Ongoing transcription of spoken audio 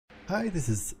Hi, this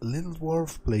is Little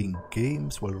Dwarf playing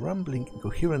games while rambling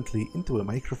incoherently into a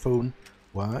microphone.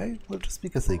 Why? Well, just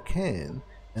because I can,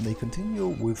 and I continue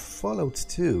with Fallout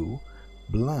 2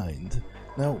 blind.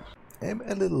 Now, I'm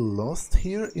a little lost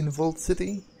here in Vault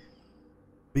City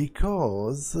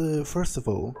because, first of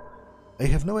all, I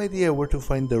have no idea where to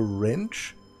find the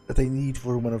wrench that I need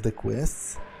for one of the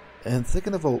quests, and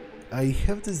second of all, I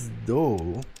have this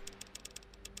doll,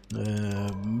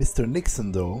 Mr.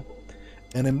 Nixon doll,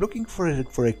 and I'm looking for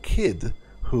a kid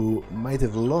who might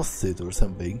have lost it or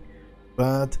something,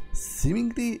 but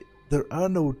seemingly there are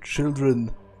no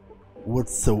children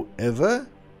whatsoever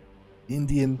in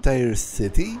the entire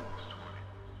city,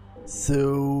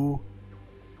 so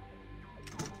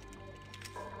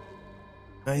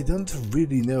I don't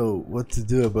really know what to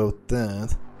do about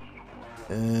that,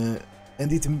 and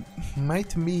it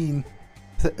might mean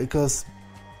because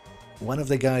one of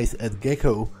the guys at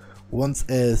Gecko wants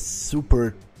a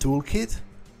super toolkit,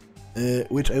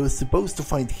 which I was supposed to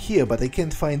find here, but I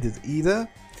can't find it either,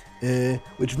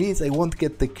 which means I won't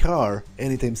get the car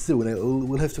anytime soon. I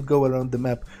will have to go around the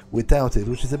map without it,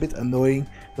 which is a bit annoying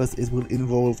because it will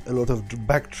involve a lot of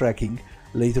backtracking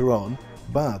later on.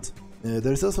 But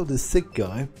there's also this sick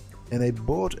guy, and I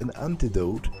bought an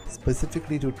antidote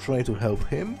specifically to try to help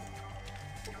him.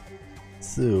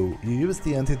 So you use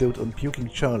the antidote on Puking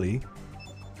Charlie.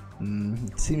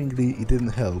 Seemingly it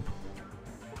didn't help.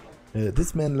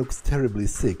 This man looks terribly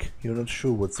sick. You're not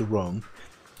sure what's wrong.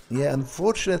 Yeah,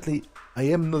 unfortunately I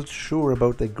am not sure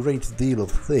about a great deal of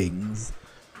things.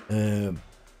 But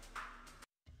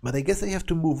I guess I have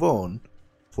to move on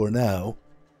for now.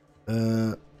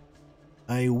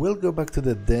 I will go back to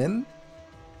the den,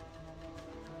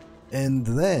 and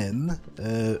then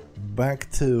back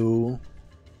to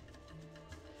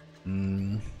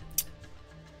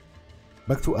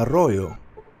Arroyo.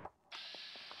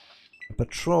 A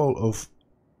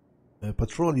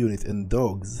patrol unit and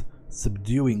dogs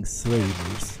subduing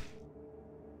slavers.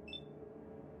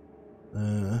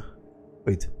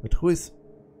 Wait, but who is?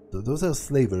 Those are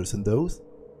slavers, and those?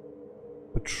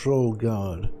 Patrol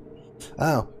guard.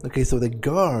 Ah, okay, so the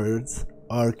guards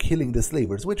are killing the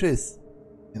slavers, which is,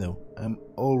 you know, I'm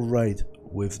alright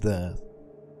with that.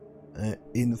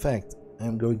 In fact,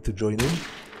 I'm going to join in.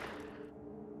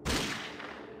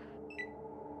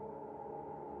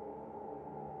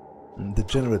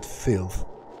 Degenerate filth.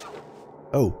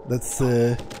 Oh, that's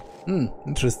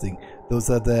interesting. Those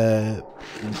are the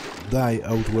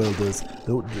Outworlders.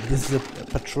 This is a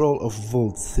patrol of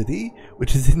Vault City,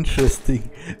 which is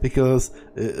interesting because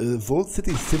Vault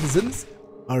City citizens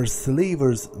are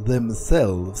slavers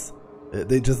themselves.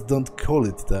 They just don't call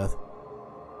it that.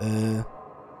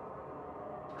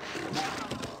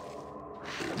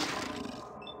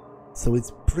 So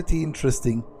it's pretty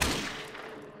interesting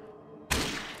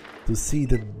to see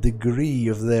the degree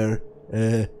of their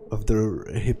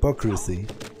hypocrisy.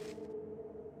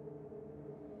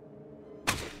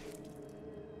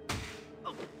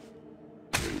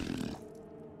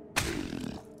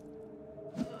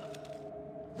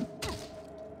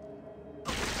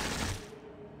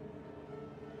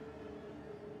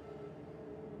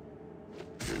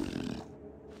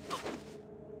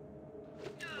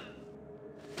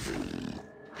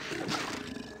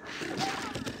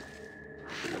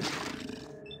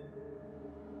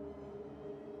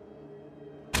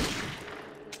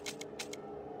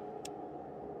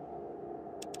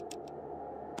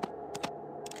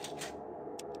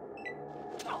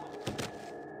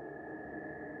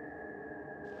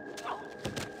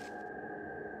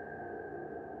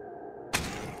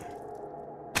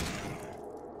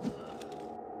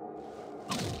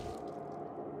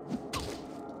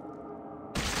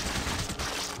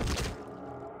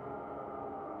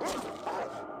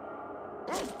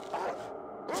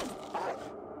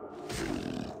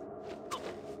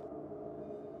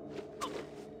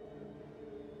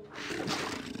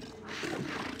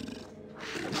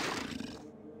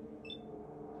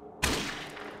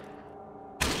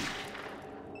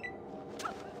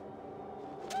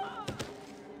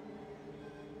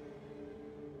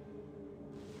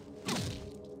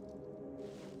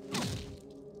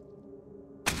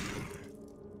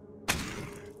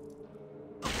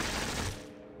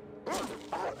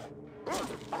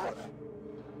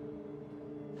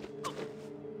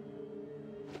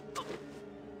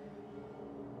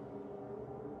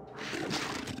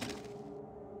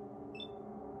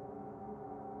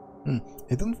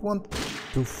 I don't want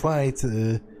to fight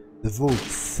the Vault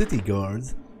City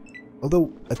guards,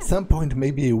 although at some point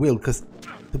maybe I will, because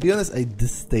to be honest I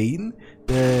disdain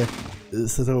the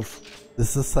sort of the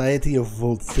society of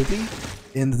Vault City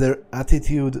and their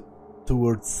attitude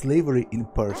towards slavery in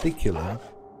particular.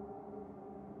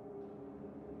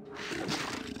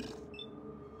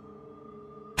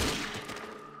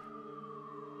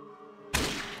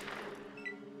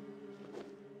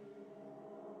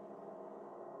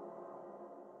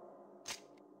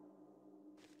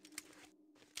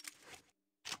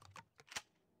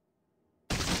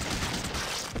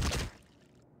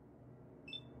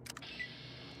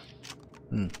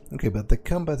 Okay, but the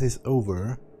combat is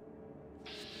over.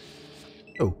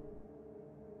 Oh.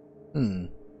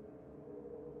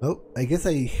 Well, I guess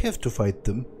I have to fight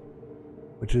them,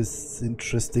 which is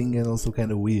interesting and also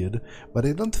kind of weird. But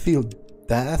I don't feel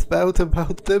that bad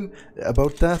about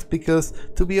that, because,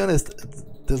 to be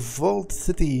honest, the Vault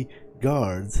City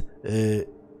guards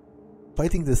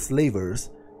fighting the slavers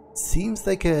seems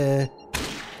like a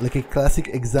classic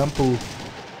example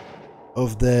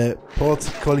of the pot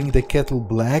calling the kettle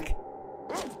black.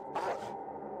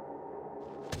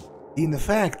 In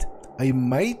fact, I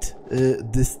might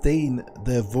disdain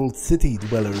the Vault City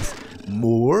dwellers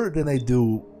more than I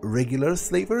do regular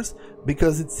slavers,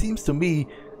 because it seems to me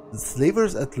the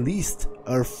slavers at least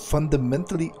are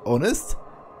fundamentally honest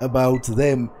about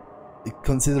them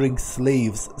considering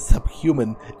slaves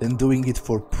subhuman and doing it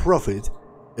for profit.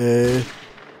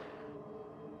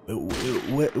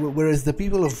 Whereas the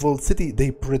people of Vault City,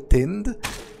 they pretend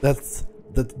that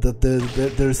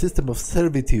their system of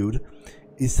servitude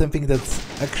is something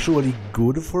that's actually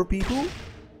good for people,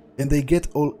 and they get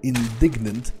all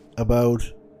indignant about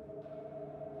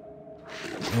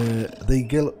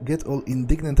get all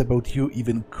indignant about you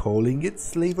even calling it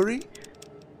slavery.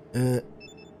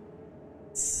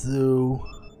 So,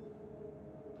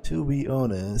 to be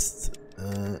honest,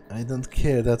 I don't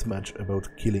care that much about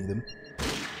killing them.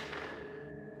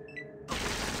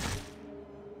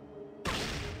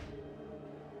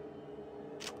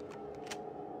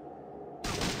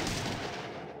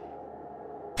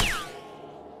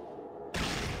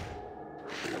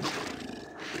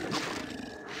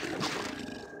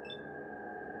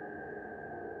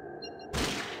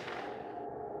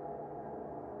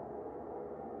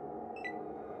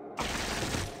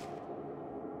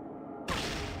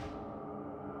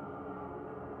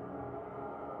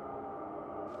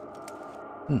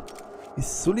 Is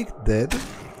Sulik dead?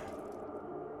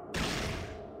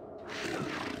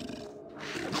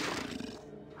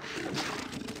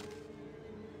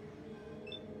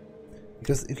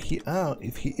 Because if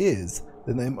he is,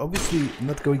 then I'm obviously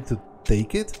not going to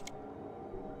take it.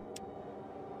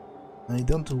 I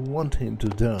don't want him to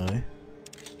die.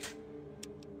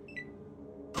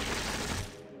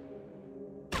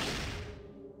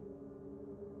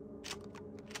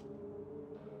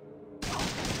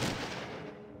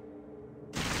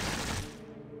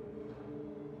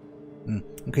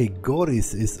 Okay,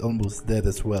 Goris is almost dead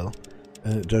as well,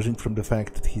 judging from the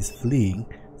fact that he's fleeing,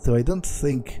 so I don't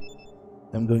think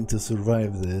I'm going to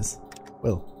survive this.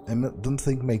 Well, don't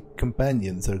think my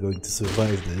companions are going to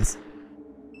survive this.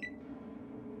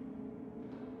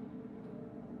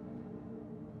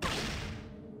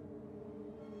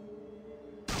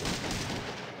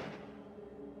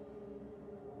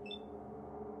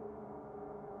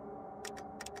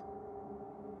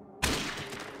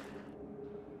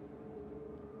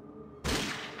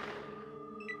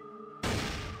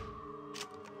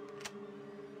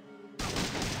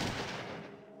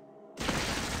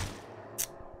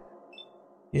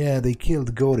 Yeah, they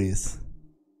killed Goris.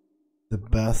 The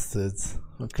bastards.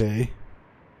 Okay.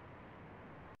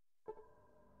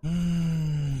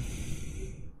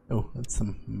 Oh, that's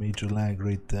some major lag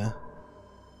right there.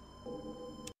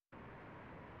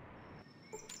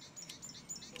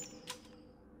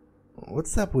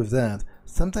 What's up with that?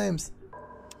 Sometimes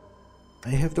I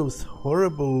have those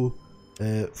horrible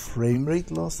frame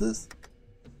rate losses.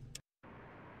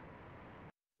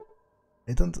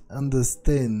 I don't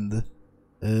understand.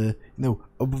 No,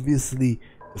 obviously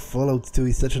Fallout 2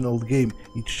 is such an old game,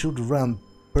 it should run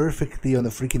perfectly on a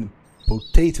freaking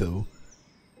potato,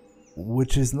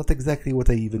 which is not exactly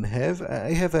what I even have.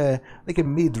 I have a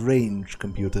mid-range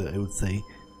computer, I would say,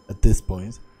 at this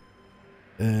point.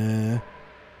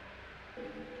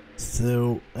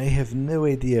 So I have no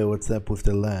idea what's up with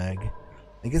the lag.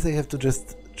 I guess I have to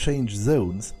just change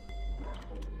zones.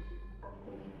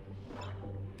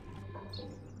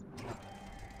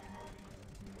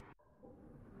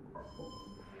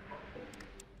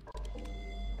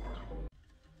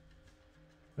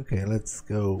 Okay, let's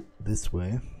go this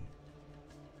way.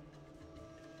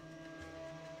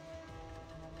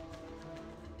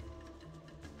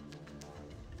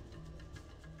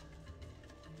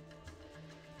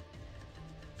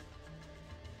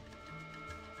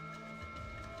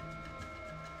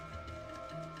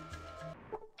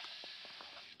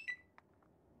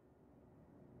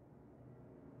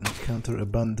 encounter a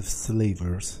band of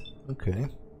slavers. Okay.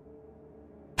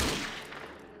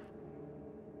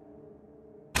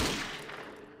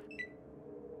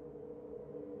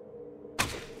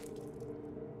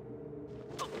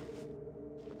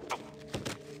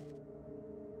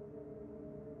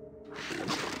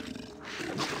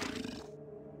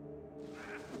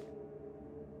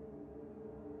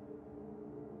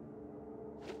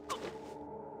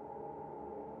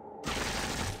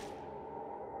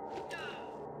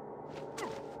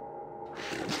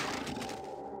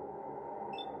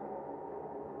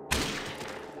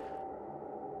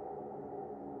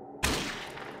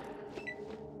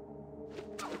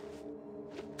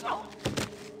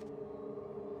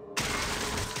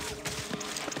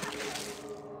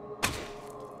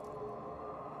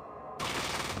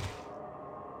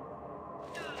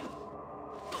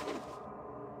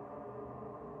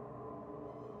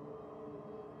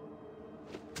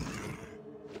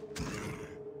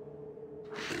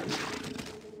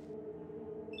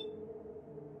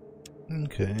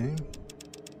 Okay.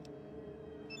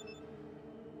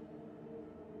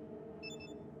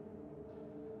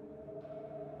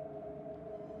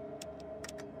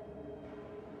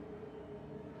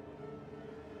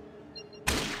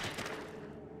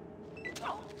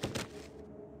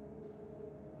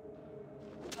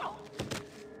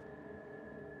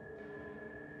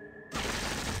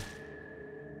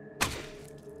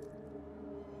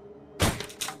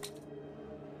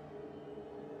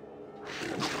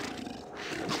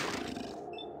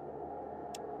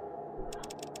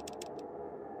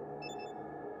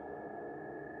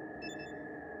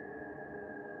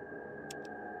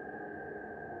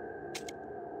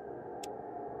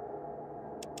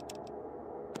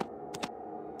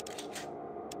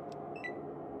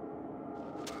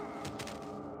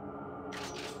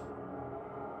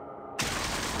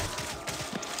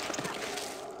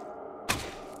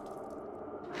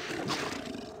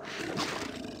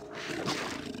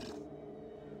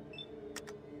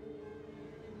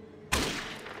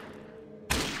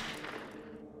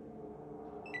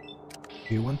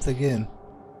 Okay, once again,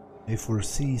 I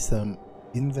foresee some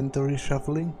inventory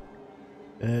shuffling,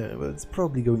 but it's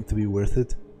probably going to be worth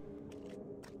it.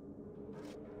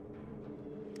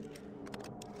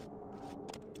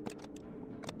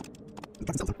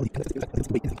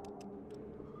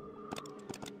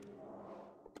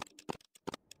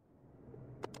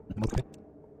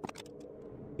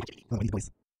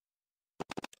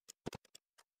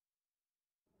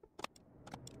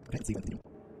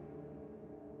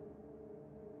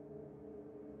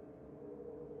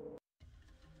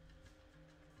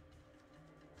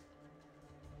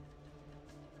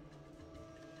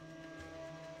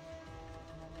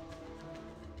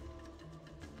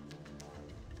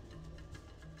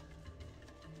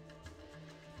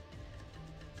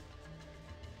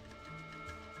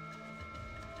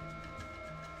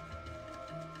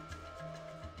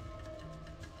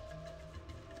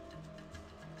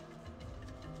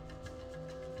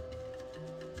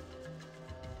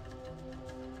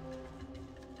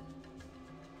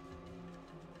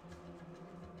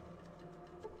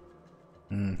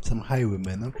 Some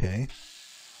highwaymen, okay.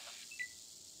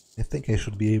 I think I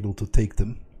should be able to take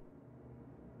them.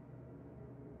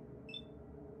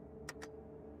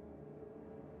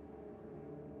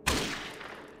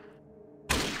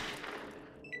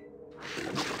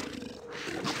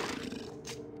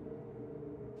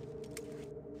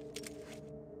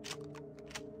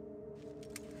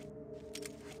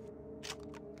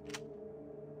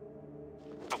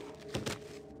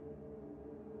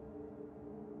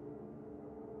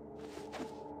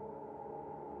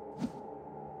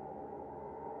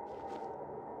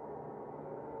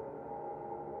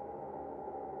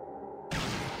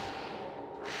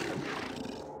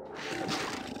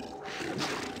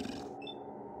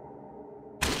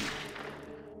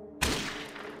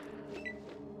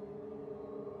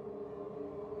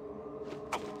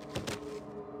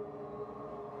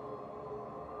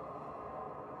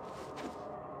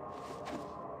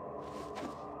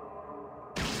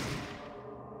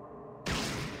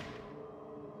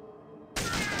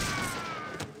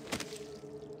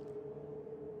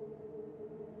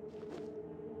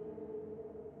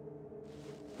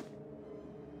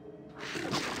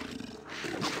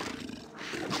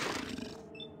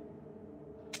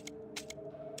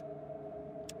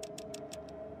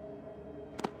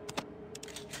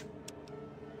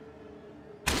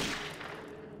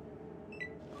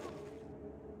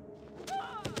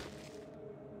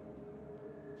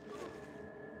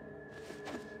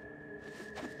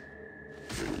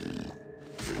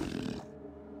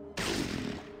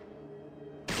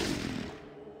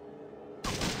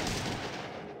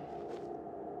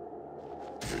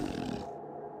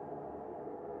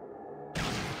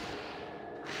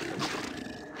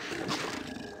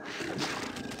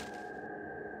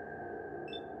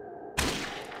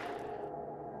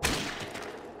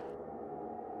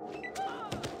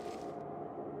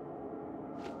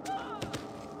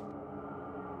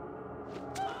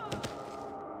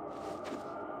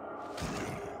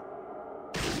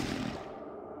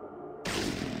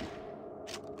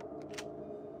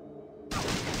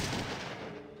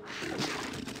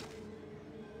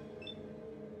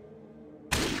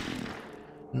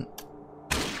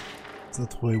 It's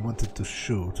not who I wanted to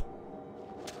shoot.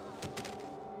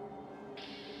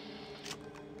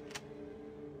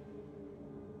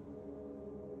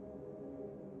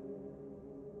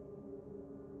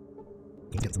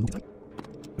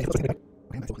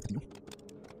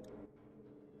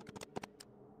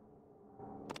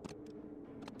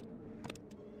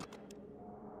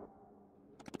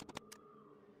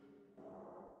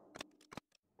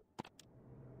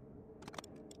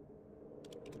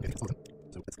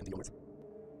 So let's continue onwards.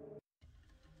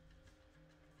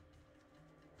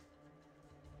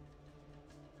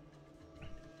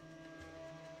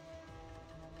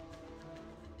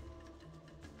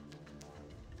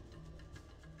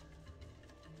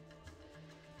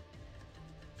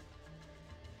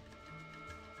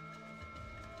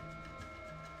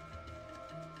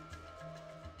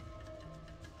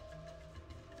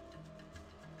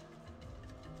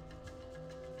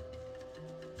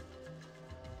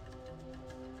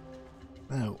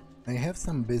 Now, I have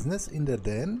some business in the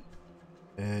den,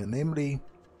 namely,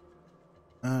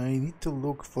 I need to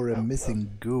look for a missing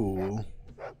ghoul.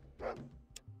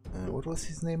 What was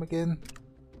his name again?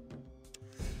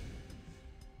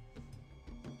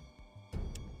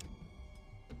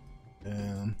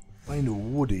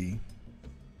 Find Woody.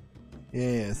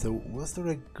 Yeah, so was there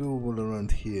a ghoul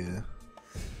around here?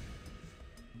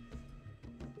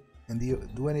 And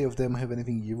do any of them have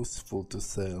anything useful to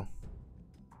sell?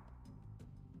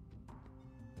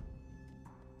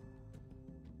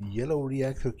 Yellow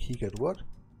reactor keycard, what?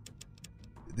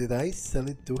 Did I sell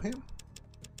it to him?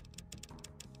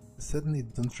 I certainly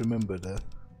don't remember that.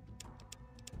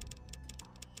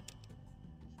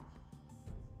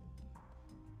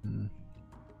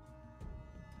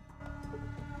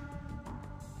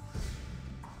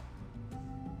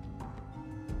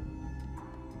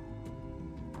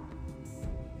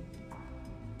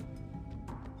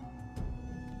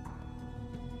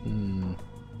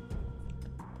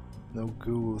 No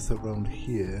ghouls around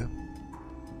here.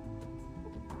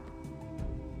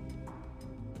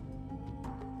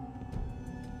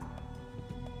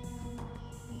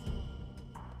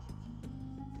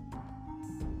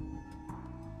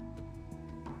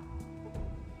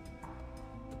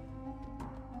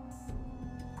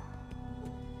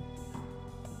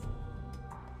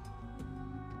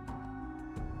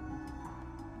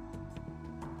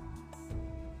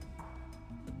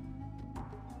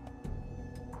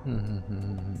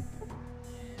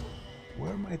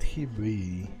 Where might he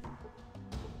be?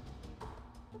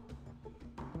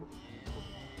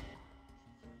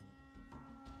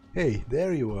 Hey,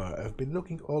 there you are. I've been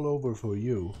looking all over for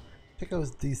you. Check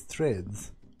out these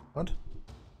threads. What?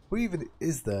 Who even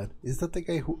is that? Is that the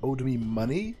guy who owed me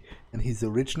money and he's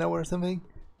rich now or something?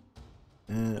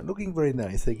 Looking very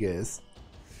nice, I guess.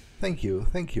 Thank you,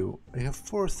 thank you. I have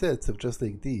 4 sets of just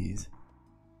like these.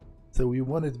 So you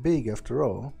want it big after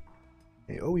all?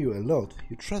 I owe you a lot.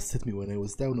 You trusted me when I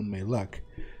was down on my luck.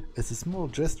 As a small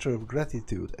gesture of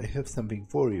gratitude, I have something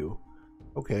for you.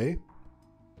 Okay.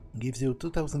 Gives you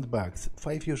 2000 bucks,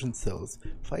 5 fusion cells,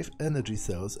 5 energy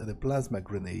cells and a plasma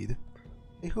grenade.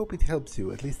 I hope it helps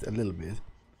you at least a little bit.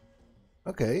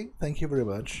 Okay, thank you very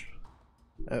much.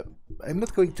 I'm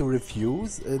not going to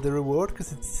refuse the reward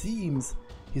because it seems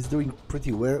he's doing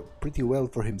pretty well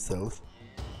for himself.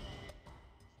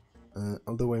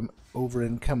 Although I'm over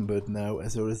encumbered now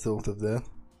as a result of that.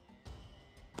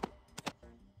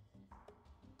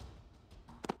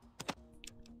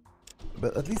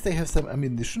 But at least I have some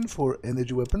ammunition for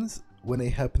energy weapons when I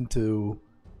happen to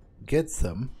get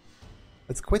some.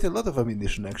 That's quite a lot of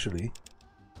ammunition actually.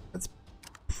 That's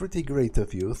pretty great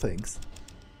of you, thanks.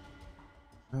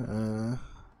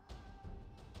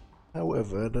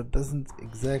 However, that doesn't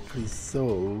exactly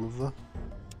solve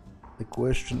the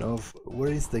question of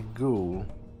where is the ghoul?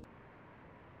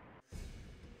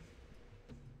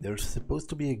 There's supposed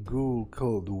to be a ghoul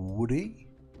called Woody?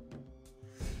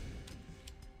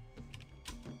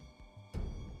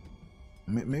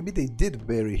 Maybe they did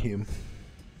bury him.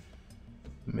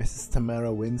 Mrs.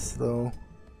 Tamara Winslow,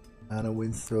 Anna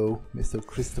Winslow, Mr.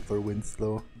 Christopher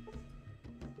Winslow,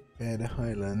 Ed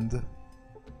Highland,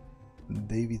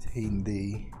 David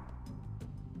Handy,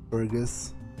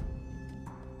 Fergus,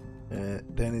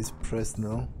 Dennis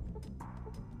Presnell,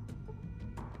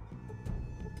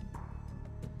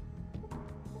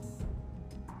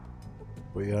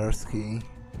 Boyarsky,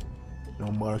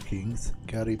 no markings,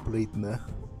 Gary Platner,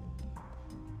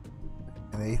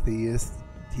 an atheist,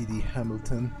 T.D.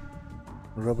 Hamilton,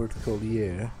 Robert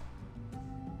Collier,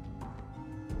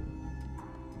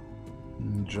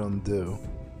 John Doe.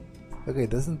 Okay,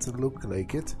 doesn't look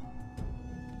like it.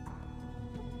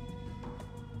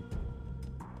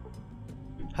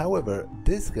 However,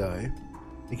 this guy,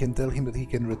 I can tell him that he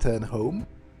can return home.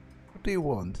 What do you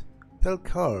want? Tell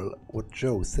Carl what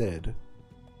Joe said.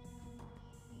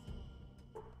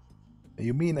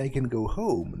 You mean I can go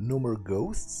home? No more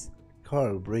ghosts?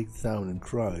 Carl breaks down and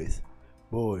cries.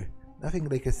 Boy, nothing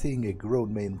like seeing a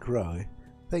grown man cry.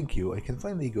 Thank you, I can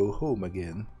finally go home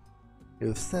again. You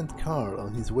have sent Carl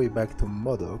on his way back to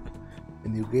Modoc,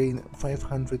 and you gain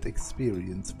 500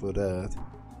 experience for that.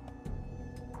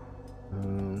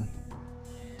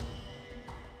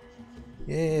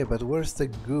 Yeah, but where's the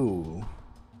ghoul?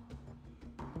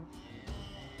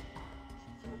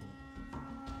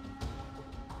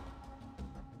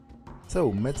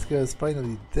 So, Metzger is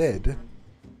finally dead.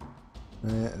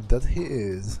 That he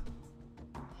is.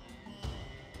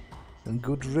 And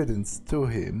good riddance to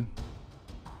him.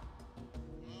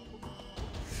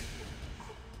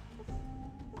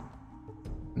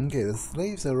 Okay, the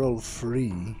slaves are all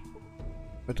free.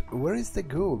 But where is the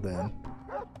ghoul then?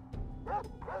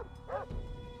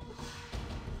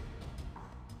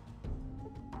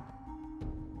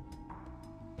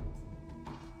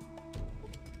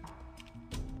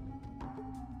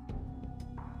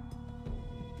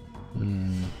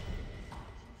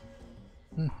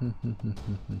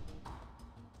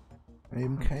 I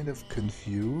am kind of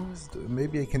confused.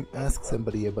 Maybe I can ask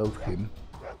somebody about him.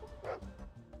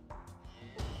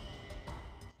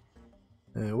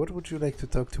 What would you like to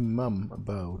talk to Mum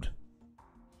about?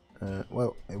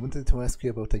 Well, I wanted to ask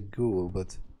you about a ghoul,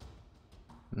 but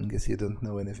I guess you don't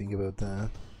know anything about that.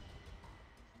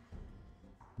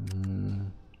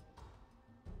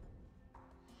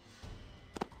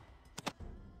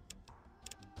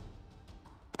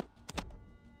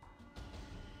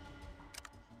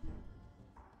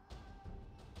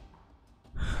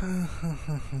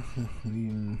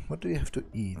 What do you have to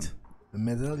eat?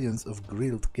 Medallions of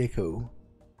grilled gecko.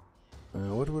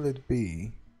 What will it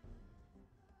be?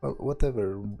 Well,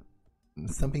 whatever.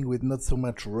 Something with not so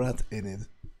much rat in it.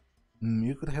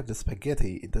 You could have the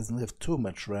spaghetti. It doesn't have too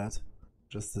much rat.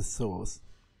 Just the sauce.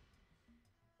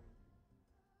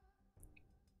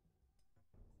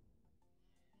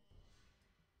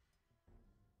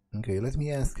 Okay, let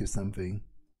me ask you something.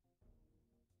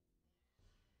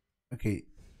 Okay,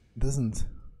 doesn't...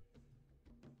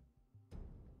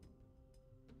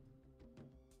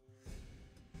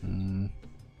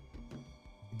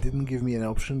 It didn't give me an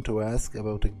option to ask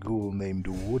about a ghoul named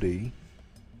Woody.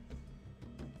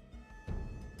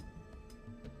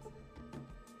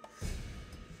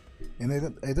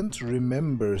 And I don't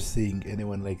remember seeing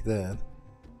anyone like that.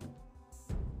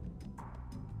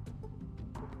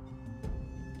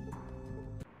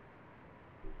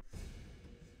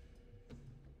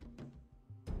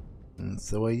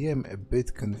 So I am a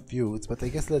bit confused, but I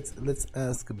guess let's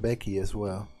ask Becky as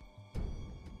well.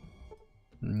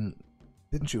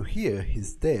 Didn't you hear?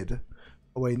 He's dead.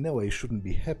 Oh, I know I shouldn't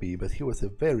be happy, but he was a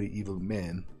very evil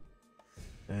man.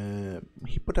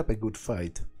 He put up a good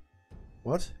fight.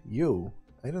 What? You?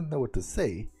 I don't know what to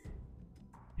say.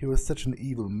 He was such an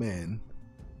evil man.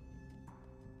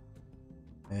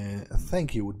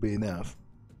 Thank you would be enough.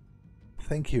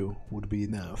 Thank you would be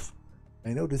enough.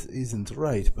 I know this isn't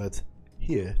right, but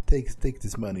here, take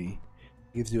this money.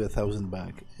 Gives you 1,000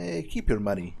 back. Keep your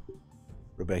money,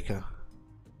 Rebecca.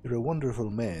 You're a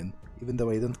wonderful man, even though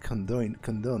I don't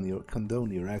condone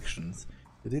your actions.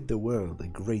 You did the world a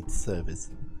great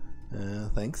service.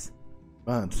 Thanks.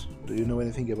 But do you know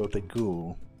anything about a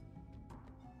ghoul?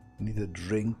 Need a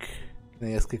drink? Can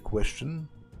I ask a question?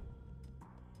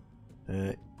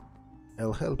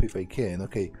 I'll help if I can.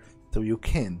 Okay, so you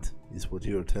can't, is what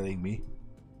you're telling me.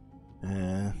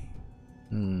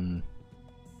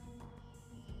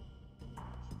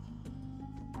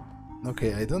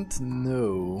 Okay, I don't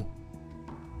know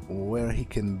where he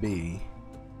can be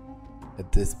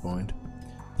at this point.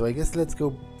 So I guess let's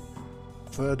go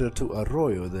further to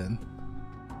Arroyo then.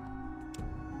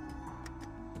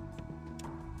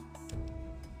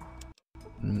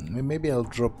 Maybe I'll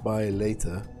drop by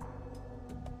later.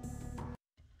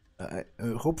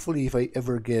 Hopefully if I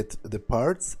ever get the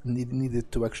parts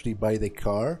needed to actually buy the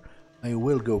car, I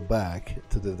will go back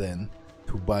to the den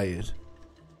to buy it.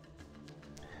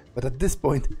 But at this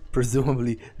point,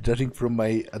 presumably, judging from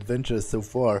my adventures so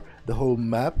far, the whole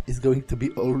map is going to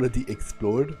be already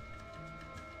explored.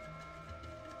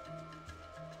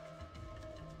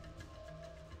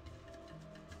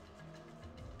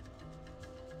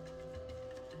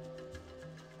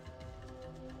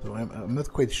 So I'm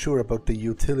not quite sure about the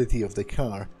utility of the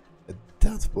car at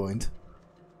that point.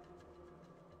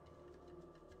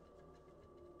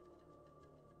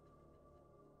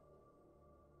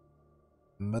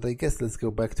 But I guess let's go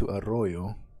back to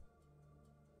Arroyo.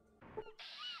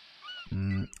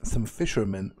 some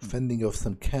fishermen fending off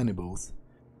some cannibals.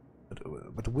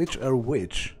 But which are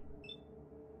which?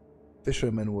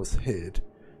 Fisherman was hit.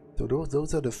 So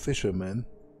those are the fishermen.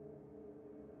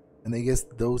 And I guess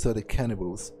those are the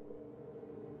cannibals.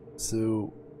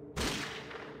 So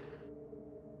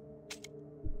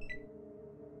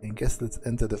I guess let's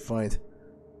enter the fight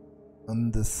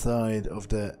on the side of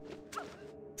the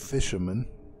fishermen.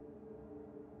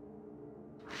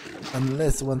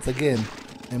 Unless, once again,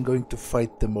 I'm going to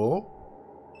fight them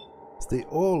all. So they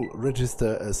all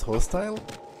register as hostile.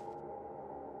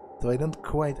 So I don't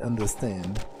quite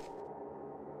understand.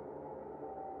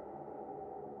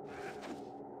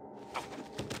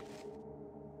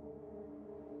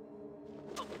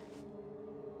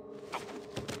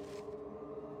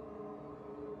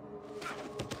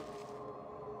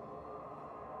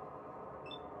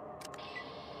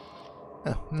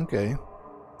 Ah, okay.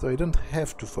 So I don't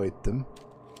have to fight them,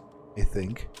 I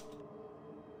think.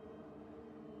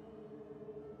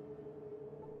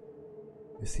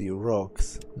 You see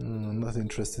rocks. I'm not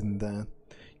interested in that.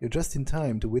 You're just in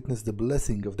time to witness the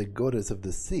blessing of the goddess of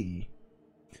the sea.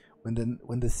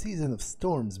 When the season of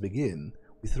storms begin,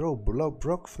 we throw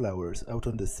rock flowers out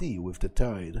on the sea with the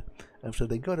tide. After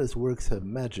the goddess works her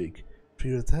magic, she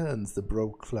returns the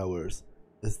rock flowers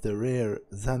as the rare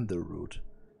xander root.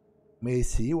 May I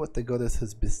see what the goddess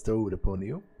has bestowed upon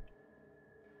you?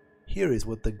 Here is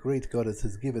what the great goddess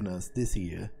has given us this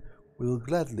year. We will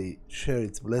gladly share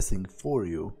its blessing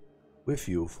with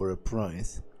you for a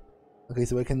price. Okay,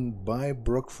 so I can buy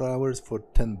Brock flowers for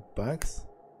 $10.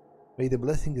 May the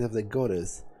blessings of the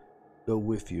goddess go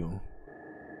with you.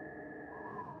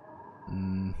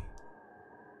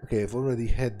 Okay, I've already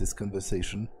had this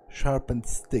conversation. Sharpened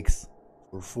sticks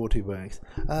for $40.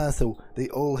 Ah, so they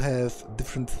all have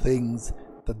different things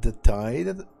that the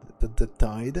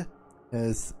tide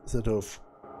has sort of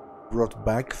brought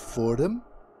back for them.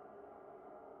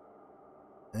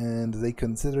 And they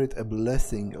consider it a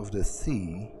blessing of the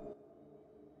sea.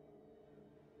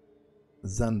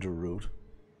 Xander root.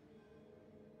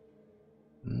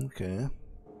 Okay.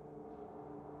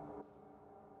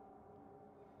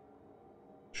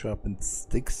 Sharpened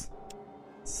sticks.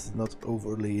 It's not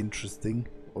overly interesting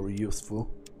or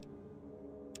useful.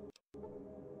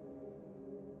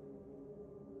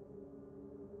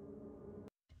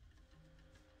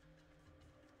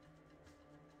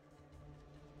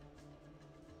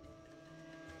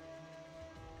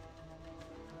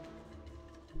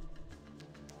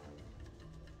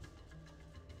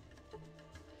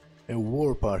 A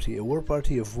war party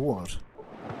of what?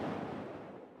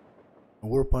 A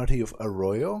war party of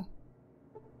Arroyo?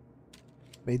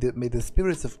 May the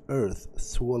spirits of earth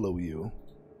swallow you.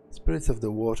 Spirits of the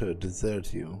water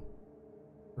desert you.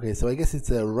 Okay, so I guess it's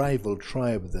a rival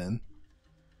tribe then.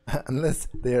 Unless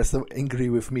they are so angry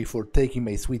with me for taking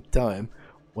my sweet time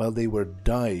while they were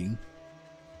dying.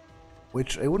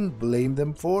 Which I wouldn't blame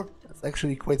them for. That's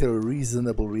actually quite a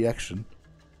reasonable reaction.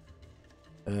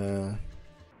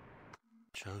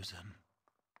 Chosen,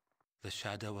 the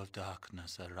shadow of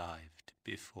darkness arrived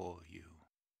before you.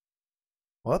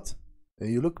 What?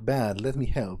 You look bad, let me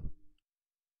help.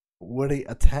 Were they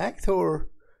attacked or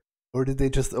did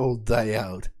they just all die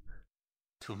out?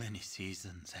 Too many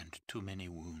seasons and too many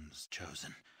wounds,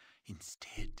 Chosen.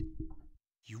 Instead,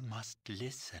 you must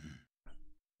listen.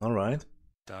 Alright.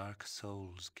 Dark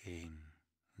souls came.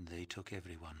 They took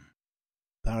everyone.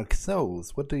 Dark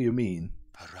souls? What do you mean?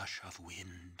 A rush of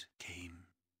wind came.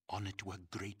 On it were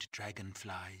great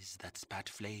dragonflies that spat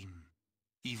flame.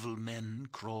 Evil men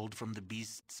crawled from the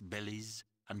beasts' bellies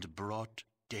and brought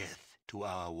death to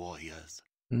our warriors.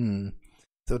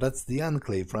 So that's the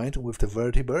Enclave, right? With the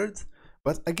vertibirds?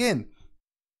 But again,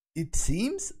 it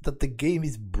seems that the game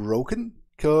is broken,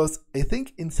 because I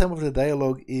think in some of the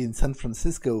dialogue in San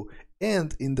Francisco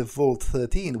and in the Vault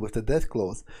 13 with the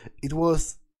DEATHCLAWS, it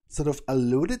was sort of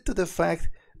alluded to the fact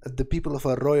that the people of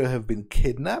Arroyo have been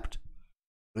kidnapped.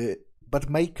 But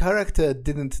my character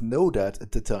didn't know that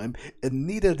at the time, and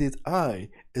neither did I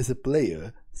as a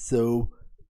player, so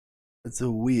it's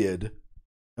so weird.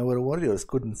 Our warriors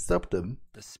couldn't stop them.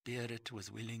 The spirit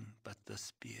was willing, but the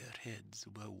spearheads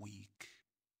were weak.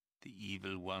 The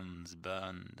evil ones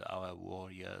burned our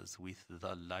warriors with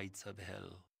the lights of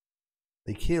hell.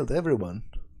 They killed everyone.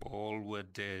 All were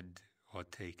dead or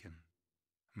taken.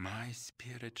 My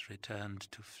spirit returned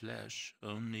to flesh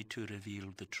only to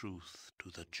reveal the truth to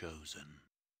the chosen.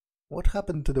 What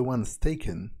happened to the ones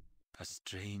taken? A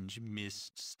strange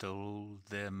mist stole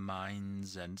their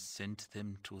minds and sent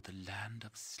them to the land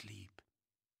of sleep.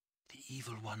 The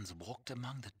evil ones walked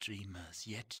among the dreamers,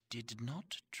 yet did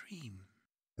not dream.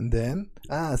 And then?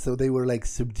 Ah, so they were like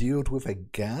subdued with a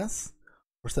gas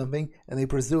or something, and I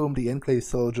presume the Enclave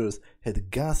soldiers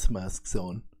had gas masks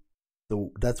on.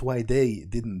 So that's why they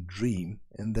didn't dream.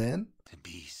 And then? The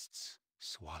beasts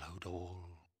swallowed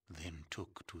all, then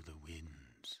took to the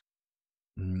winds.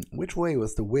 Which way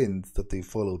was the wind that they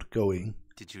followed going?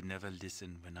 Did you never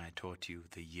listen when I taught you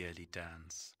the yearly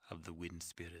dance of the wind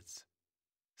spirits?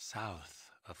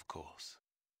 South, of course.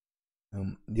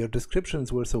 Your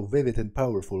descriptions were so vivid and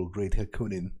powerful, great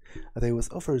Hakunin, that I was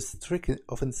often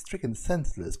stricken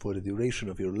senseless for the duration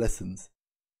of your lessons.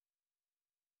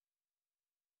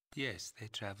 Yes, they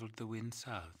traveled the wind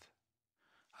south.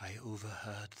 I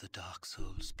overheard the Dark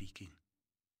Souls speaking.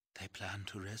 They plan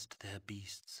to rest their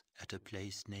beasts at a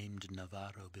place named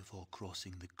Navarro before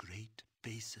crossing the great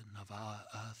basin of our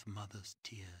Earth Mother's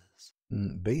tears.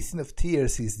 Basin of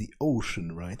Tears is the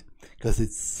ocean, right? Because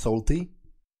it's salty.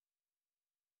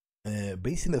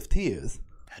 Basin of Tears?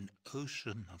 An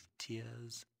ocean of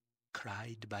tears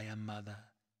cried by a mother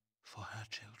for her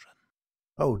children.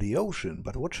 Oh, the ocean,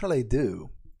 but what shall I do?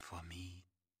 For me,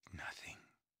 nothing.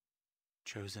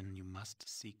 Chosen, you must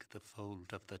seek the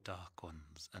fold of the Dark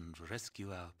Ones and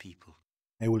rescue our people.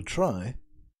 I will try.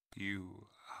 You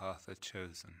are the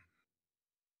Chosen.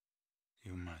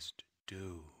 You must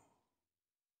do.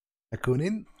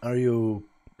 Hakunin, are you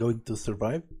going to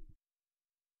survive?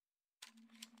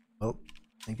 Well,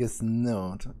 I guess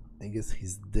not. I guess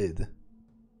he's dead.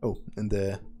 Oh, and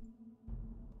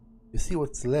you see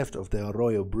what's left of the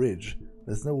Arroyo bridge.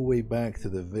 There's no way back to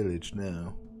the village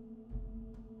now.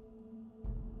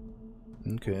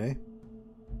 Okay.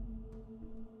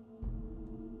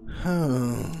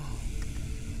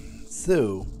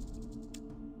 So,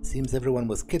 seems everyone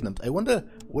was kidnapped. I wonder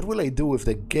what will I do with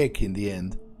the Gek in the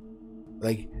end?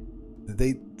 Like,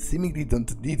 they seemingly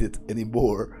don't need it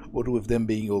anymore. What with them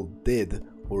being all dead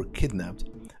or kidnapped?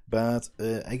 But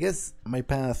I guess my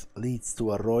path leads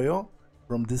to Arroyo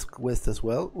from this quest as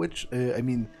well, which, I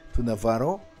mean, to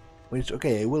Navarro, which,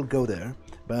 okay, I will go there.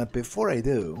 But before I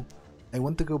do, I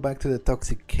want to go back to the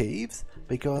Toxic Caves,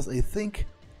 because I think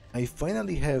I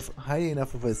finally have high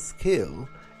enough of a skill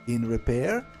in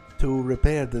repair to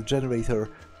repair the generator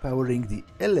powering the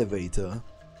elevator.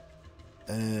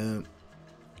 And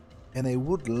I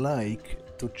would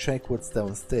like to check what's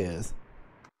downstairs.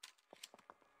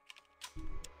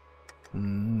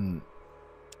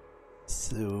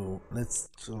 So let's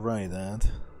try that.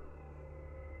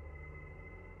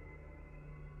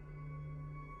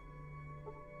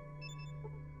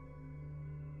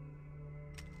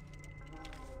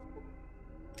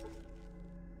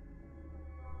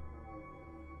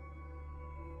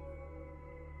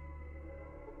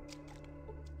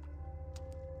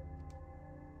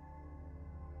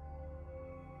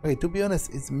 Okay, to be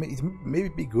honest, it may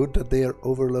be good that they are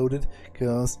overloaded,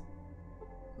 because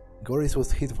Goris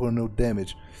was hit for no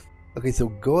damage. Okay, so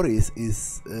Goris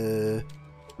is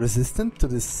resistant to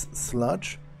this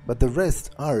sludge, but the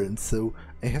rest aren't, so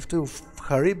I have to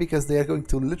hurry, because they are going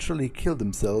to literally kill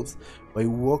themselves by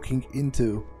walking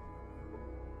into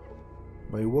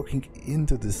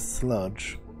this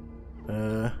sludge.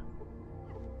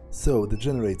 So, the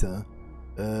generator.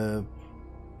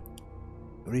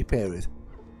 Repair it.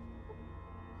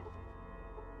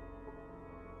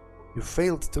 You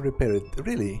failed to repair it.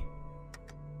 Really?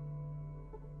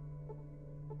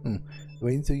 Do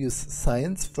I need to use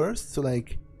science first to,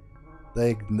 like,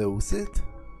 diagnose it?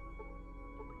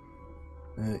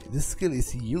 This skill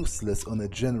is useless on a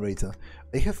generator.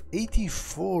 I have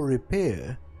 84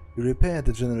 repair. You repair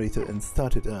the generator and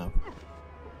start it up.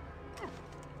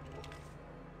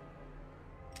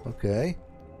 Okay.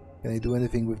 Can I do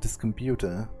anything with this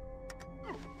computer?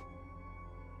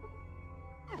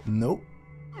 Nope.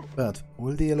 But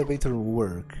will the elevator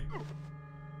work?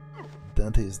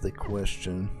 That is the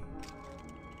question.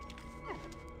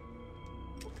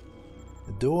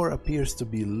 The door appears to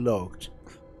be locked.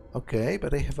 Okay,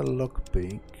 but I have a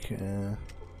lockpick.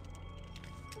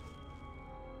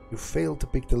 You failed to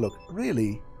pick the lock.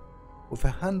 Really? With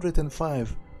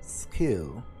 105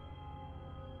 skill?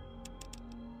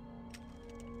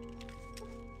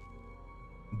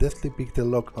 Definitely pick the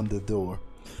lock on the door.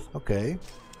 Okay.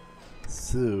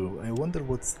 So, I wonder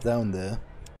what's down there.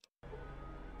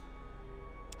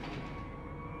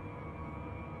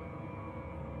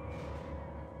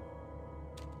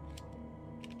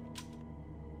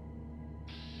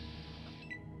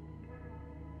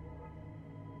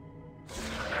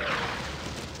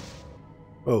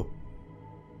 Oh.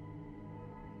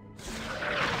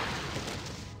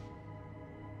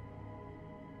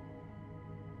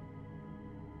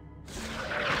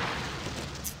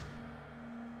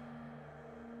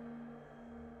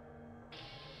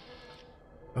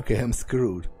 Okay, I'm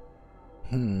screwed.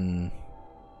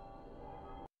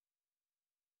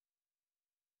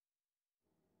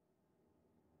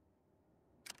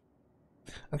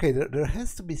 Okay, there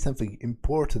has to be something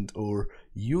important or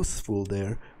useful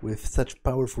there with such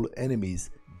powerful enemies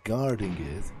guarding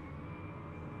it.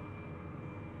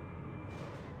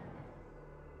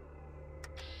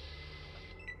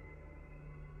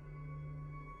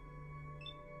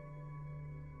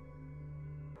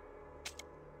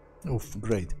 Oof,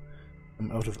 great.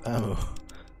 I'm out of ammo.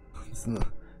 It's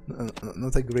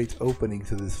not a great opening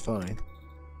to this fight.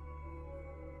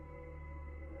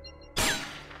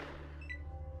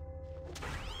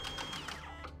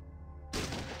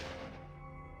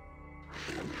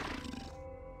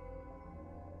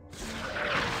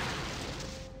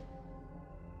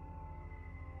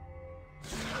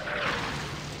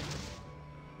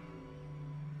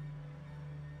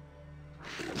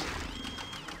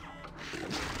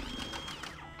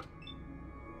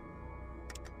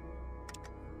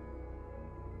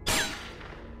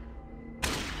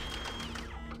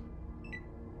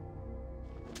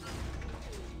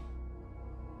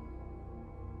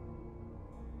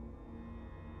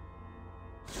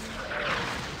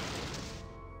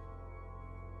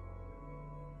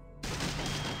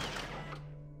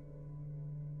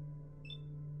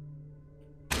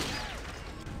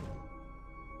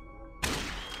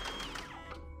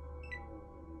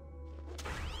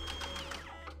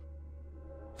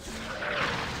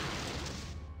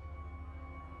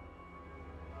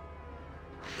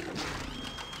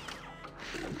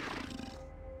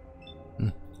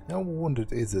 How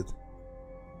wounded is it?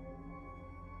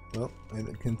 Well, I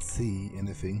can't see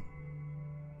anything.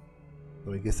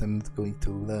 So I guess I'm not going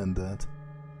to learn that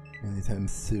anytime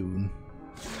soon.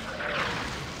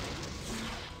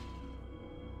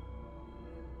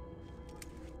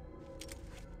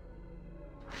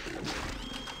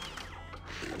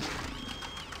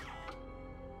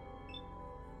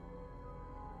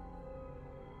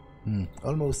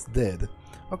 Almost dead.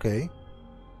 Okay.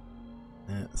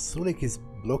 Sulik is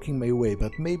blocking my way,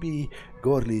 but maybe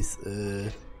Gorlis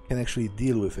can actually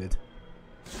deal with it.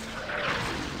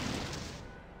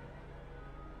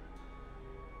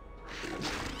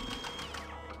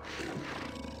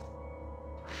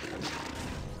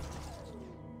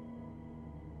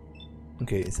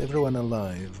 Okay, is everyone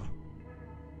alive?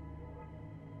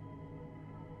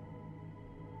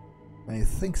 I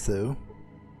think so.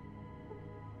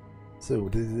 So,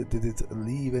 did it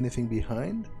leave anything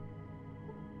behind?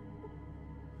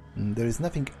 There is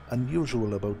nothing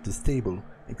unusual about this table,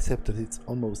 except that it's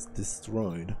almost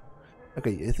destroyed.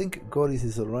 Okay, I think Goris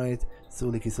is alright,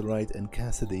 Sulik is alright, and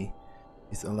Cassidy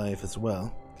is alive as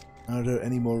well. Are there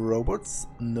any more robots?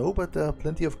 No, but there are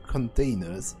plenty of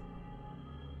containers.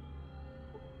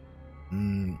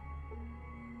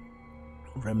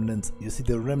 Remnants. You see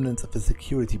the remnants of a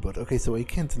security bot. Okay, so I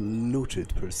can't loot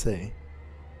it per se,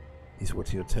 is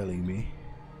what you're telling me.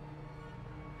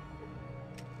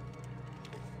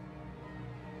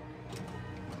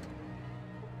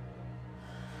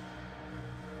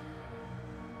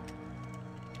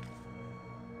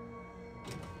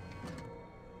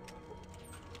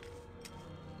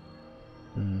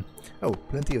 Oh,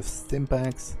 plenty of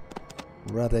stimpaks,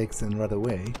 Radex and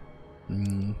Radaway.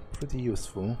 Pretty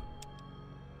useful.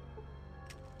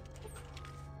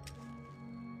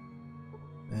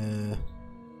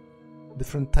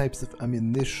 Different types of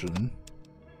ammunition,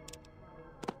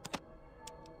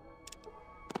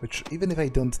 which even if I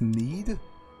don't need,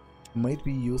 might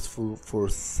be useful for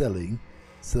selling.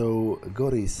 So,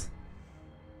 Goris,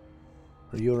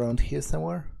 are you around here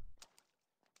somewhere?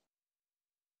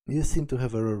 You seem to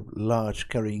have a large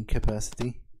carrying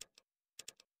capacity.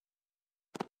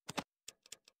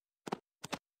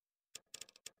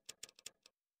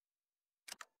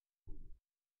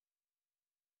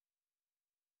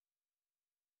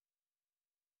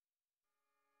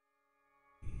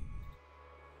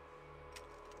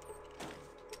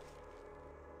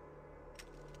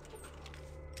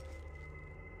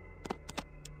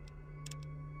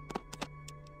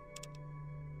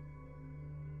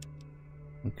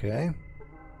 Okay,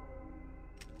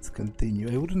 let's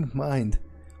continue. I wouldn't mind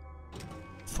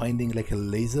finding like a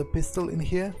laser pistol in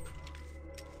here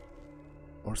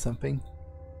or something,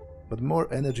 but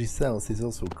more energy cells is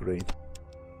also great.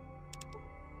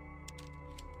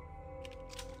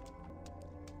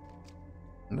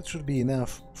 And that should be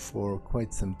enough for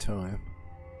quite some time.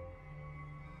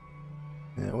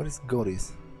 What is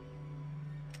Goris?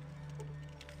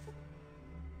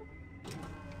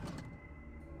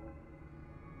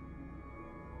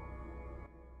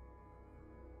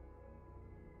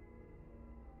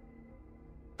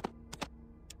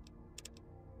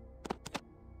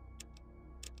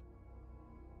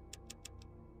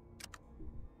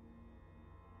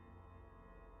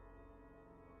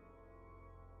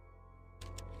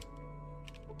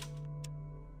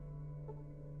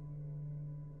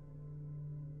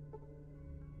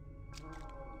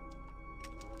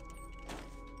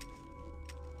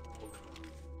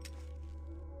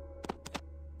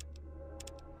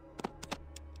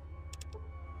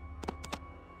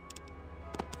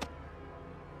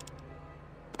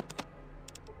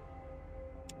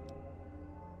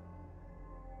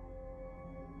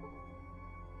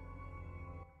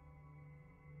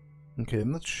 Okay,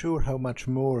 I'm not sure how much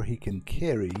more he can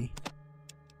carry.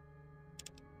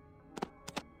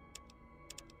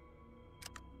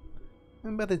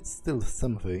 But it's still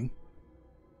something.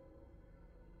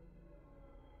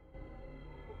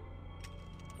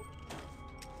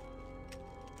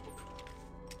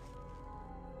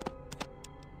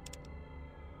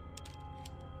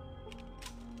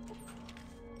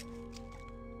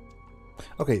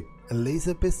 Okay, a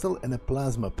laser pistol and a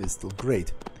plasma pistol.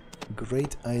 Great.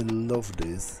 Great, I love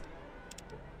this.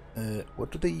 What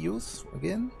do they use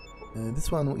again?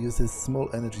 This one uses small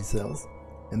energy cells,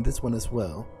 and this one as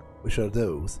well. Which are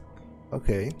those?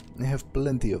 Okay, I have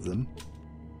plenty of them.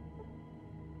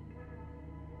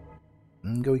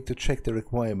 I'm going to check the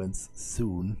requirements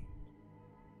soon.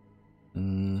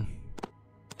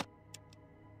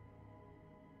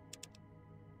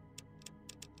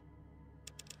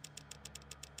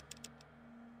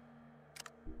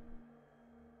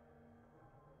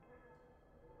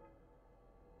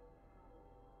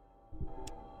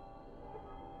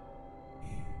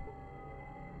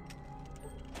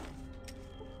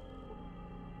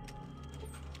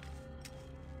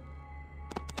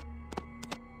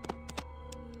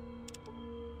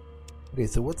 Okay,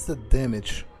 so what's the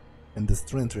damage and the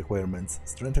strength requirements?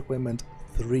 Strength requirement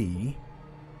 3,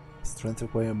 strength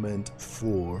requirement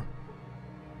 4.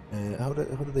 How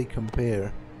do they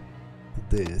compare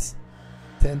to this?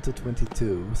 10 to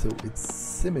 22, so it's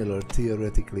similar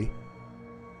theoretically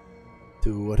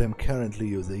to what I'm currently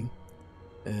using.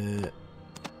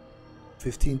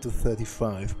 15 to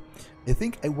 35. I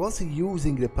think I was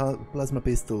using the plasma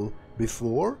pistol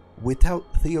before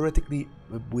theoretically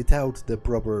without the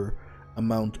proper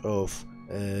amount of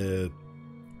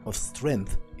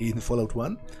strength in Fallout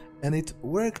 1, and it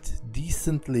worked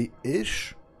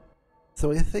decently-ish, so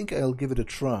I think I'll give it a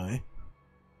try.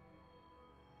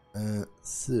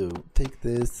 So, take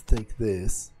this,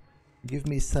 give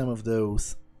me some of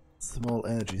those small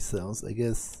energy cells, I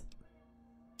guess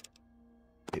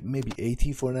maybe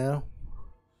 80 for now.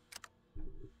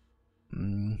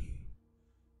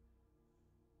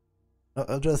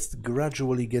 I'll just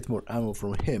gradually get more ammo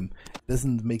from him.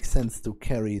 Doesn't make sense to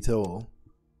carry it all.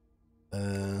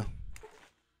 I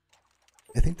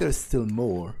think there's still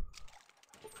more.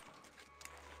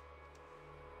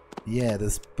 Yeah,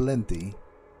 there's plenty.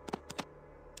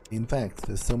 In fact,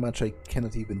 there's so much I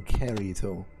cannot even carry it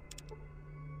all.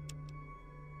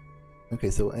 Okay,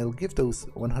 so I'll give those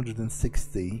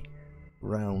 160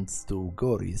 rounds to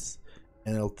Goris,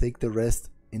 and I'll take the rest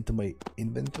into my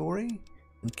inventory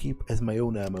and keep as my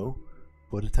own ammo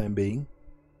for the time being.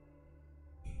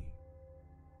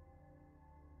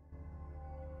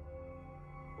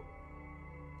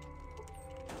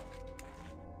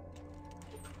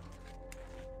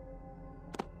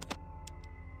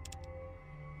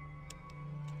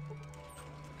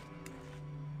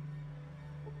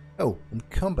 Oh, and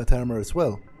combat armor as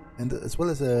well, and as well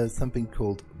as something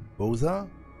called Boza,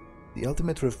 the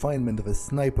ultimate refinement of a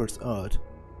sniper's art.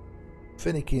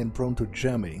 Finicky and prone to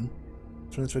jamming.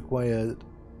 Strength required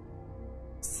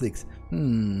 6.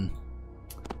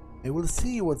 I will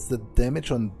see what's the damage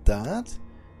on that,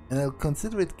 and I'll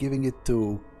consider it giving it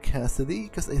to Cassidy,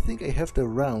 because I think I have the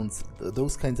rounds,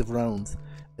 those kinds of rounds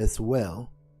as well.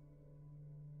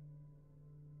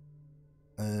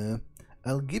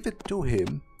 I'll give it to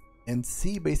him and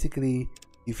see basically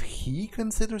if he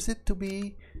considers it to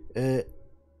be a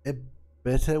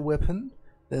better weapon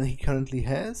than he currently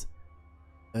has.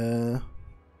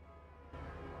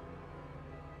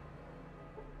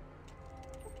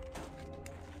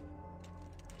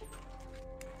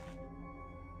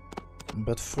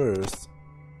 But first...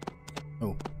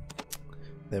 Oh,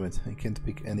 damn it, I can't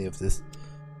pick any of this.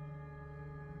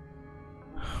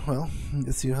 Well, I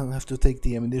guess you'll have to take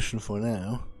the ammunition for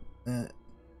now.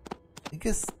 I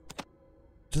guess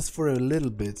just for a little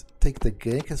bit, take the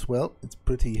gag as well, it's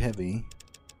pretty heavy.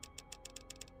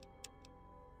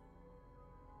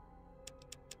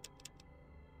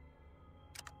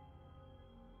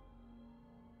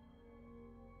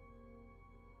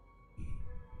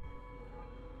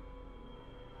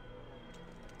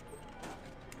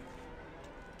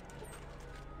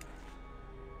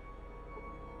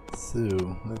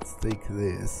 So let's take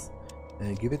this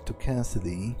and give it to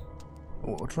Cassidy.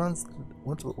 What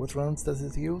rounds does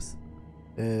it use?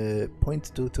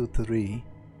 .223.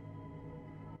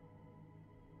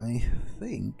 I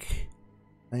think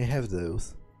I have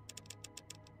those.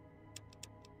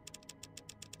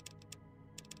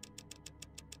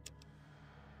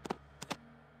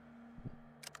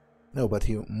 No, but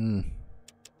you...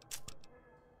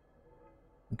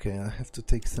 Okay, I have to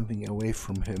take something away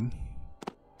from him.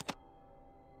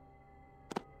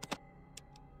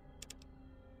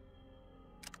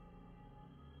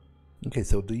 Okay,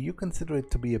 so do you consider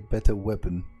it to be a better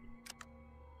weapon?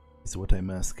 Is what I'm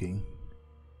asking.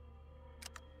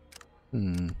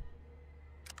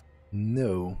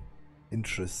 No.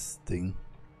 Interesting.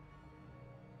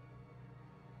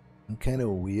 Kind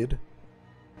of weird.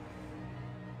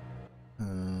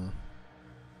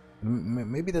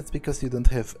 Maybe that's because you don't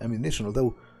have ammunition.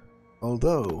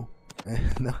 Although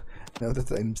now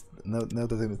that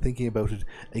I'm thinking about it,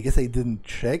 I guess I didn't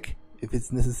check if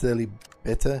it's necessarily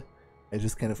better. I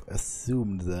just kind of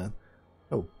assumed that.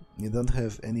 Oh, you don't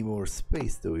have any more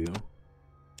space, do you?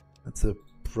 That's a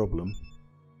problem.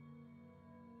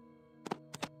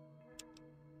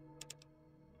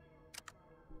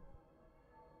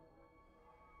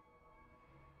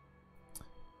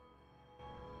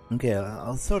 Okay,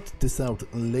 I'll sort this out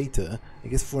later. I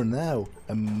guess for now,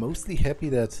 I'm mostly happy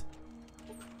that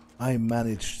I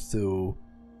managed to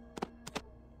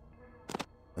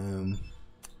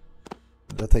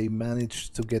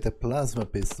get a plasma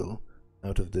pistol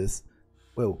out of this.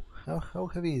 Whoa, how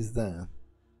heavy is that?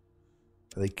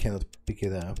 I cannot pick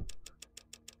it up.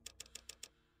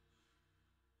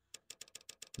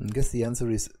 I guess the answer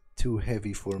is too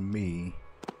heavy for me.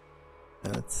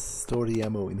 Let's store the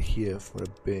ammo in here for a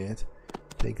bit.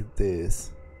 Take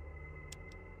this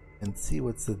and see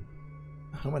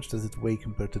how much does it weigh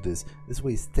compared to this. This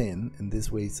weighs 10 and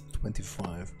this weighs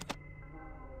 25.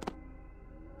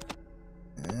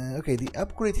 Okay, the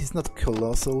upgrade is not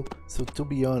colossal, so to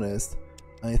be honest,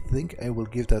 I think I will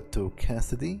give that to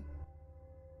Cassidy.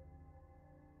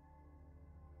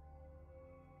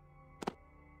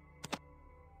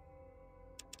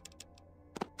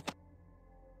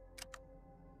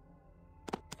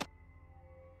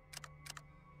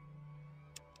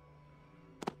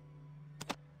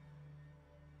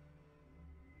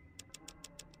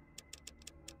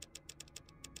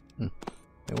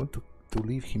 I want to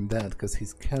leave him that because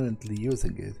he's currently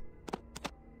using it.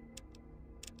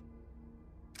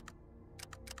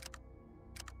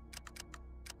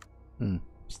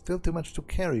 Still too much to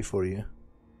carry for you.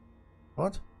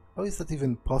 What? How is that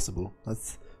even possible?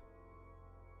 That's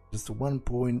just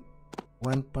 1.1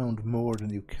 pound more than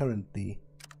you currently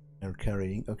are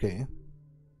carrying. Okay.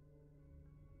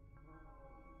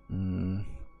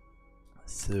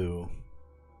 So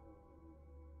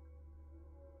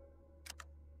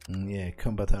yeah,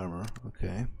 combat armor.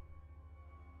 Okay.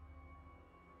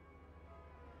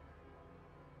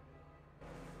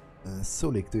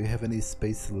 Sulik, do you have any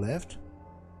space left?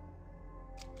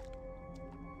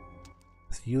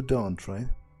 You don't, right?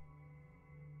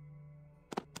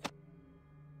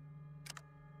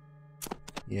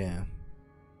 Yeah.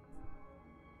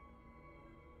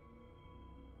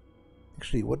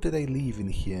 Actually, what did I leave in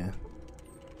here?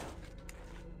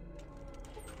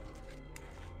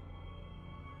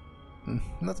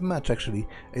 Not much, actually.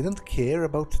 I don't care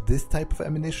about this type of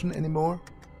ammunition anymore.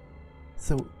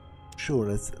 So, sure,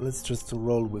 let's just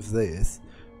roll with this.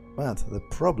 But the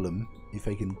problem, if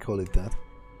I can call it that,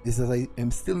 is that I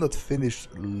am still not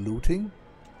finished looting.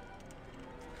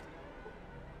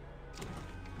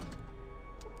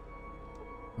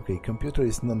 Okay, computer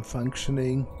is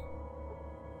non-functioning.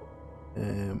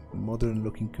 Modern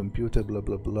looking computer, blah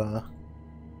blah blah.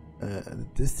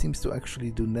 This seems to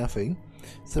actually do nothing.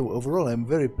 So overall I'm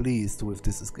very pleased with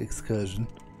this excursion.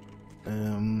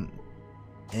 And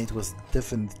it was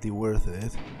definitely worth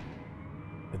it.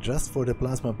 Just for the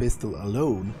plasma pistol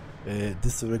alone,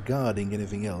 disregarding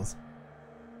anything else.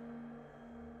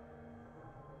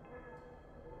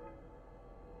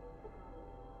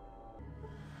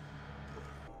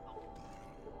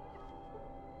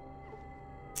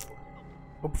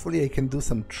 Hopefully I can do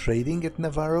some trading at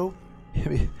Navarro,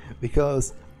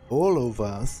 because all of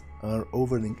us are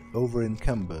over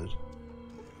encumbered.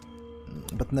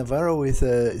 But Navarro is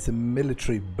a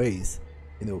military base,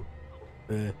 you know.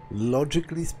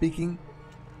 Logically speaking,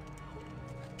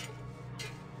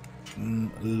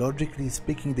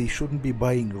 they shouldn't be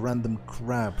buying random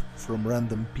crap from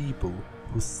random people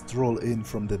who stroll in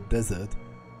from the desert.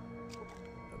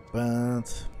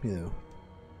 But, you know,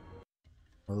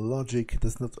 logic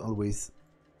does not always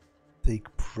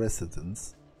take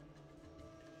precedence.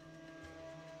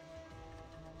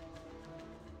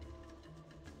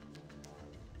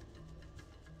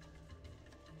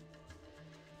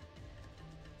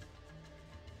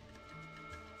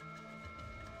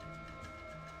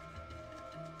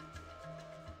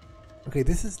 Okay,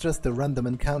 this is just a random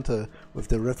encounter with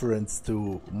the reference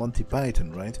to Monty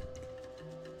Python, right?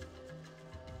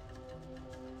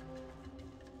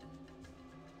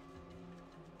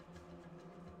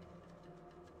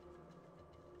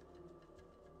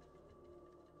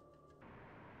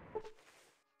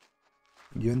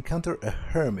 You encounter a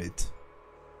hermit.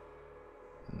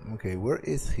 Okay, where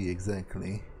is he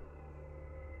exactly?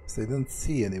 So I don't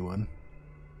see anyone.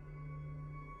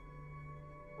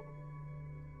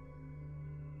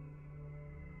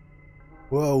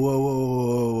 Whoa, whoa, whoa,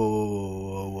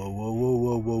 whoa, whoa,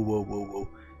 whoa, whoa, whoa, whoa, whoa, whoa.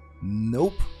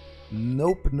 Nope.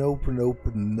 Nope, nope, nope,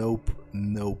 nope,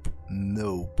 nope,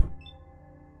 nope.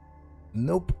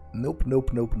 Nope, nope,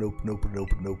 nope, nope, nope, nope, nope,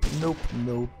 nope, nope,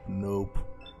 nope, nope.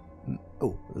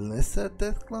 Oh, lesser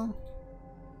Deathclaw?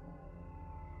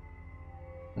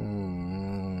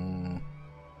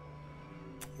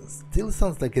 Still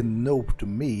sounds like a nope to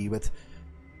me, but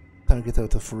target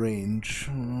out of range.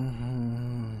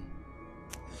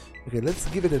 Okay, let's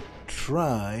give it a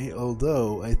try,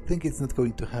 although I think it's not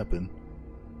going to happen.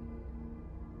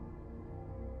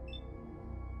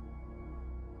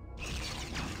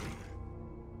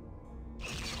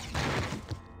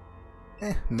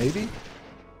 Maybe?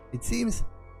 It seems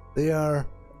they are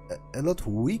a lot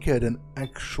weaker than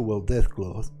actual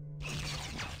Deathclaws.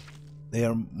 They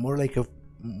are more like a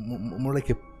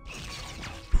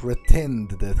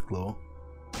pretend Deathclaw.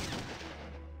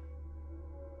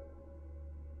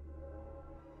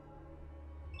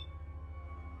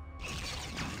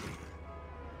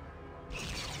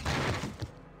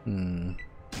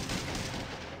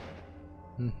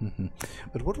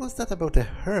 But what was that about a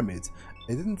hermit?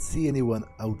 I didn't see anyone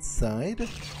outside.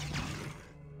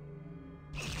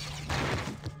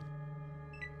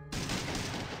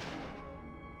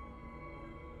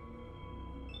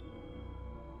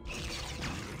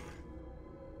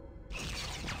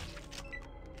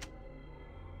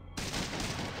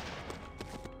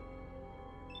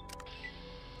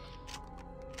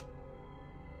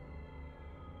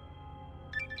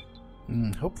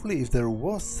 Hopefully, if there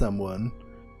was someone...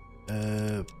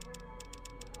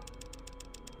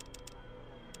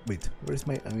 Wait, where's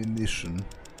my ammunition?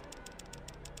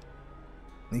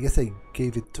 I guess I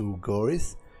gave it to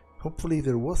Goris. Hopefully, if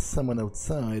there was someone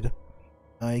outside,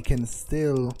 I can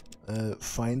still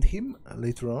find him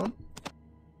later on.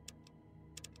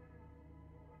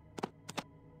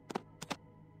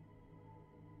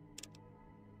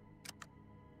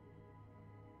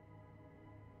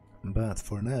 But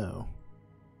for now,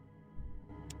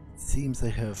 it seems I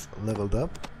have leveled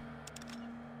up.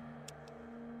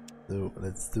 So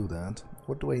let's do that.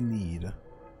 What do I need?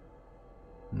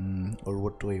 Or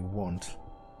what do I want?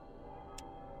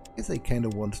 I guess I kind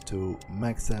of want to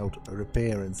max out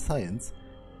repair and science,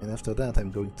 and after that I'm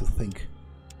going to think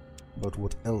about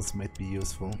what else might be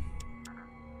useful.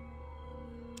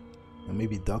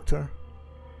 Maybe doctor?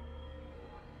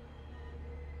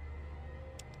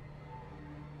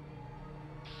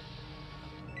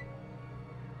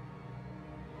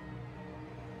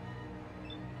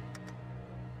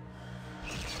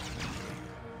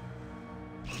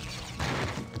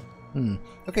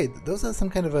 Okay, those are some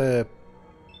kind of a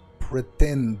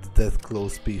pretend Deathclaw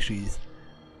species.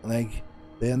 Like,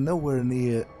 they are nowhere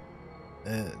near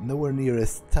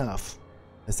as tough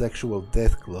as actual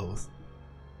Deathclaws.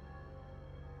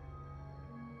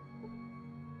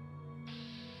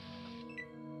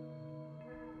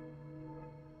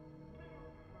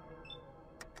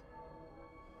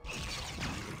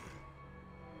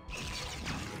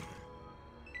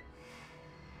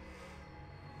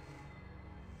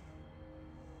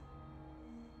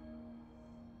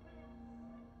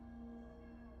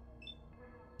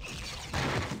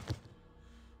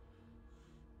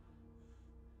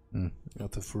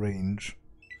 Out of range.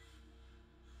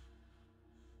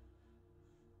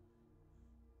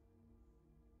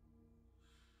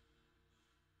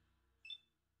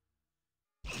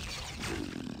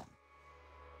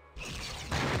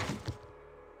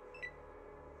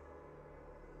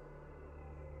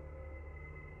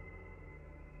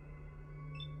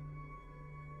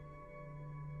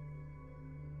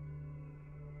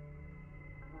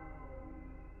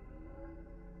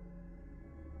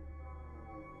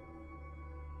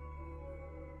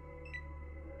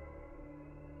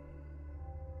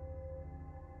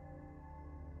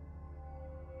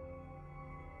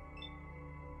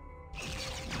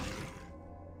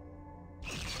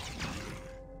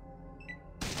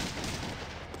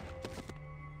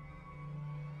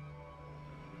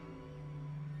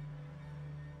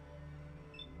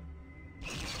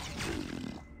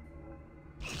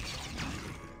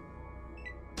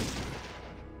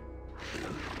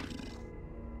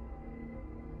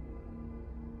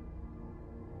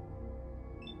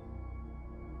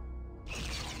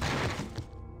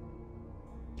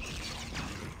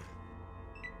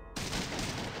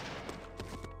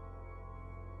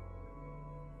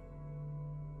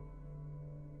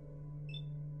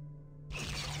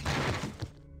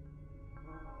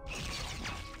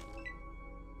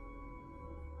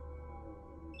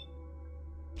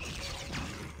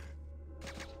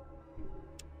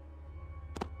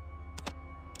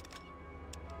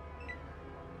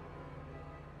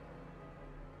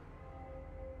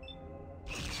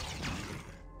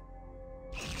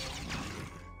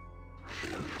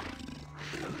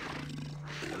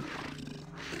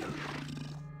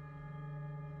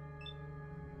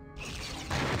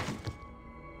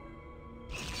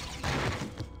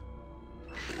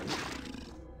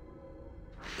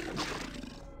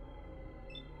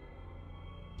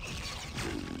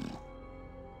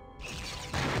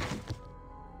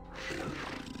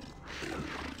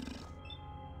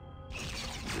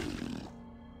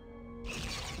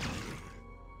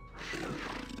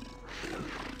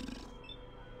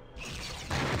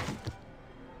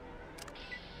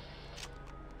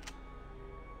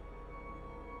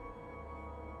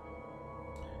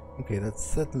 Okay, that's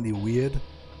certainly weird.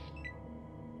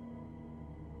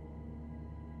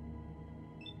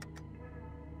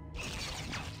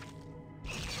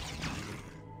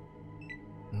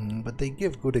 But they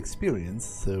give good experience,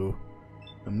 so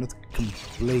I'm not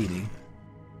complaining.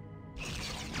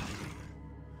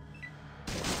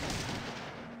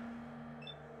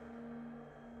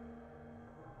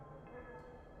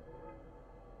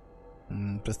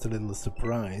 Just a little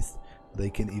surprised they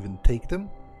can even take them.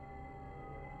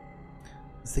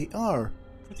 They are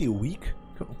pretty weak.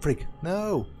 Frick,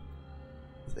 no!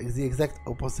 It's the exact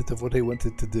opposite of what I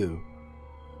wanted to do.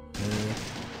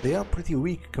 They are pretty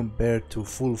weak compared to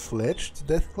full-fledged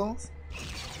DEATHCLAWS.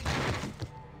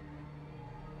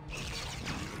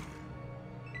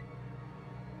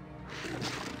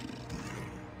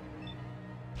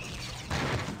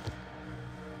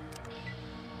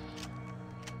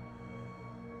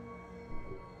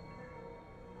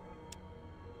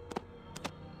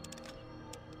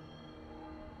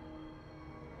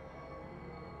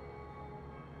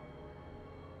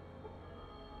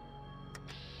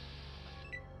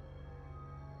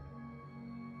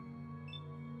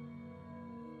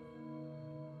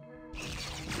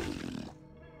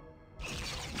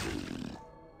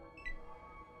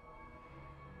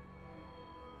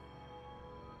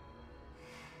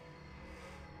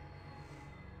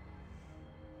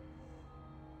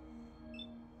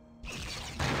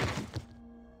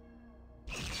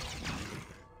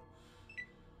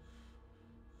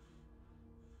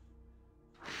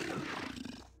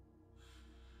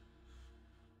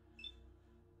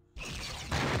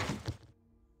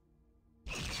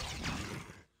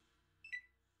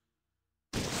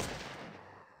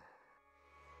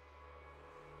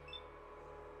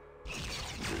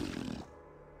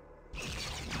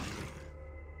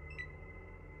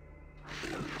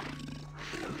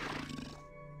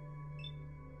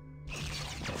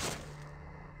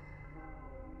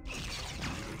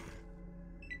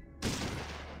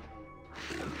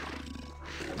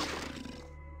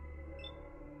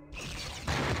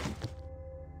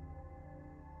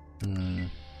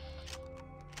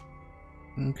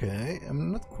 Okay,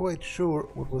 I'm not quite sure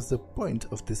what was the point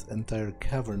of this entire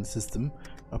cavern system,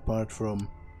 apart from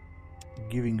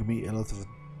giving me a lot of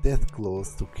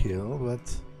DEATHCLAWS to kill,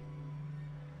 but...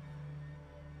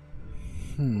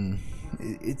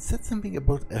 It said something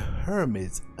about a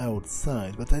hermit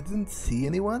outside, but I didn't see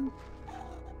anyone?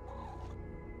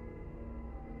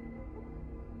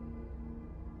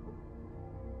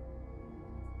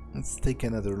 Let's take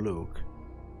another look.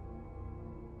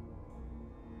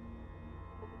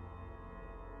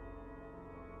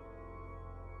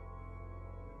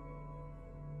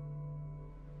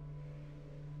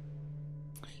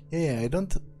 Yeah, I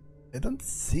don't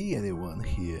see anyone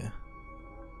here.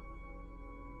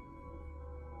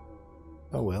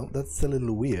 Oh well, that's a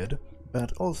little weird,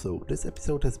 but also this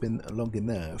episode has been long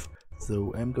enough,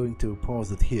 so I'm going to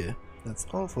pause it here. That's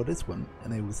all for this one,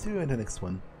 and I will see you in the next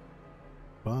one.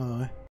 Bye.